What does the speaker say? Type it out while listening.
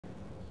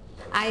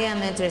I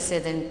am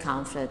interested in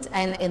conflict,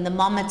 and in the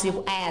moment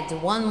you add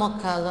one more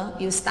color,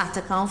 you start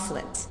a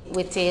conflict,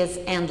 which is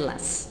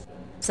endless.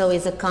 So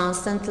it's a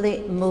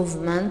constantly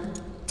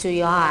movement to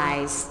your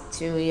eyes,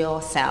 to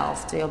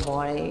yourself, to your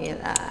body.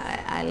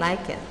 I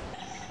like it.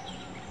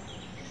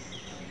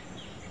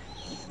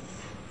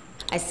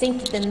 I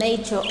think the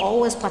nature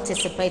always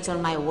participates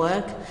on my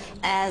work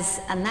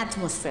as an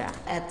atmosphere.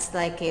 It's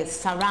like it's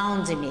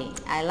surrounding me.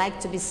 I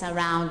like to be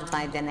surrounded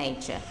by the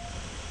nature.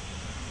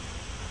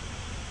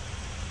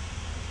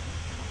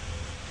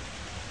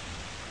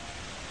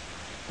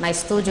 My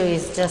studio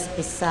is just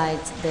beside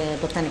the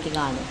botanic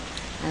garden,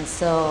 and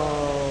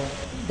so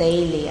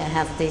daily I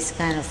have this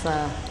kind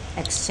of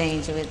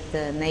exchange with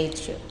the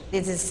nature.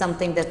 This is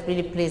something that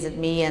really pleases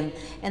me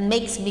and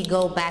makes me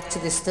go back to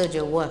the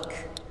studio work.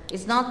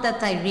 It's not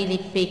that I really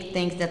pick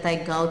things that I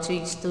go to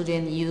each studio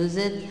and use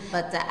it,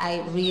 but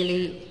I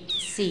really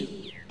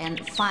see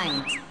and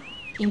find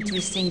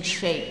interesting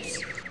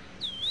shapes.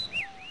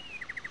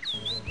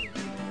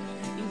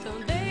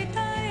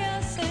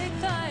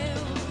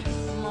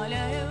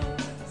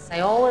 I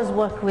always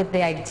work with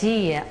the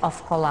idea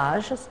of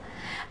collages,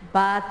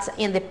 but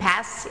in the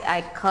past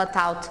I cut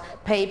out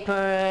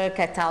paper,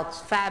 cut out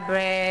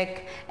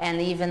fabric,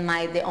 and even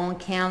the own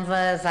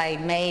canvas I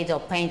made or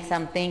paint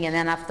something, and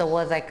then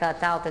afterwards I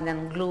cut out and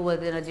then glue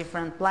it in a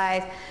different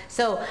place.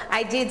 So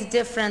I did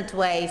different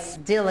ways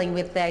dealing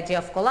with the idea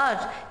of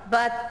collage,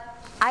 but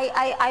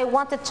I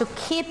wanted to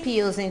keep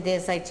using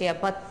this idea,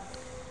 but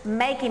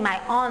making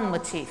my own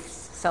motifs.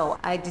 So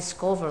I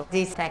discovered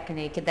this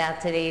technique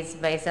that is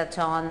based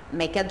on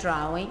make a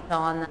drawing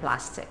on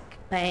plastic,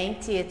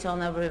 paint it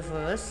on a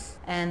reverse,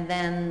 and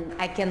then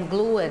I can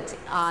glue it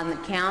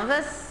on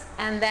canvas,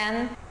 and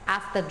then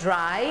after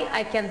dry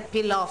I can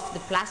peel off the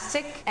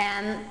plastic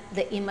and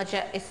the image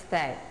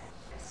stays.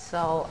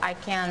 So I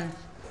can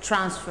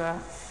transfer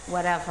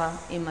whatever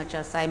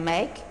images I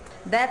make.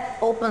 That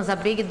opens a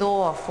big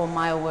door for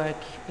my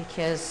work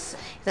because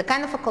it's a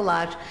kind of a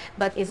collage,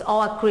 but it's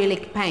all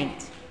acrylic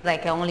paint.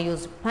 Like I only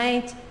use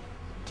paint,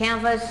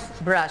 canvas,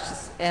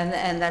 brushes,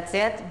 and that's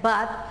it.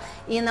 But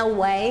in a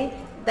way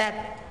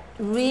that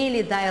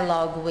really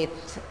dialogue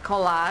with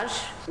collage,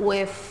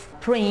 with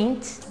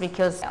print,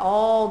 because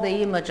all the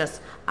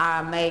images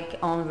are made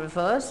on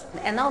reverse.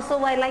 And also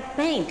I like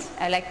paint.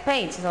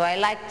 So I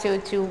like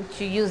to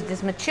use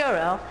this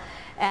material.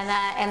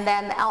 And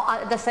then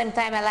at the same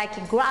time I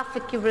like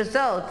graphic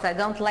results. I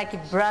don't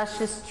like brush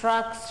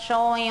strokes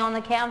showing on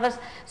the canvas.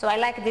 So I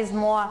like this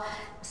more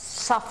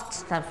soft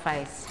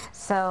surface.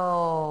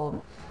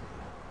 So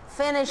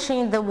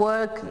finishing the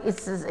work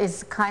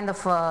is kind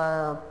of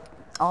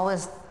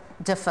always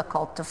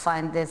difficult to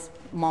find this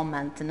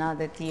moment,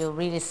 that you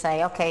really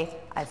say, okay,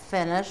 I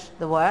finished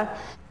the work.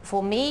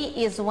 For me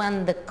is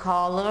when the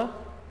color,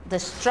 the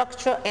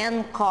structure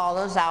and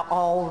colors are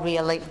all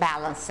really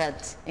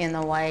balanced in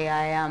a way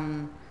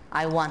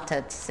I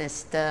wanted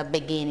since the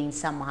beginning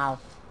somehow.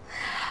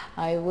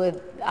 I would,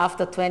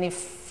 after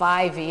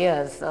 25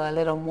 years, or a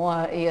little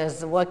more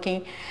years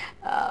working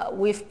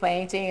with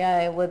painting,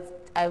 I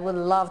would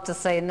love to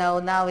say no,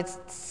 now it's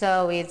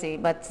so easy,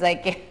 but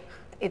like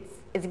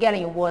it's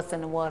getting worse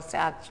and worse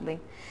actually.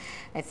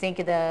 I think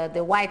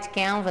the white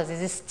canvas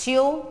is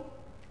still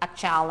a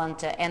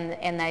challenge,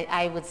 and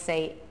I would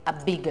say a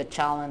bigger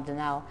challenge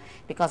now,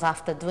 because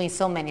after doing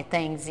so many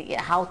things,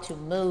 how to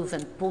move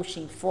and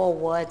pushing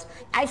forward,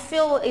 I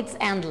feel it's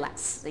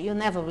endless. You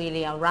never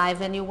really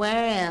arrive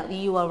anywhere.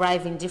 You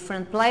arrive in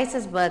different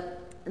places, but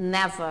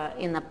never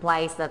in a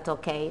place that,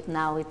 okay,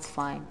 now it's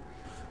fine.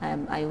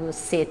 I will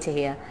sit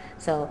here.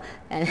 So,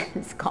 and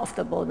it's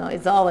comfortable. No,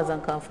 it's always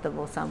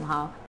uncomfortable somehow.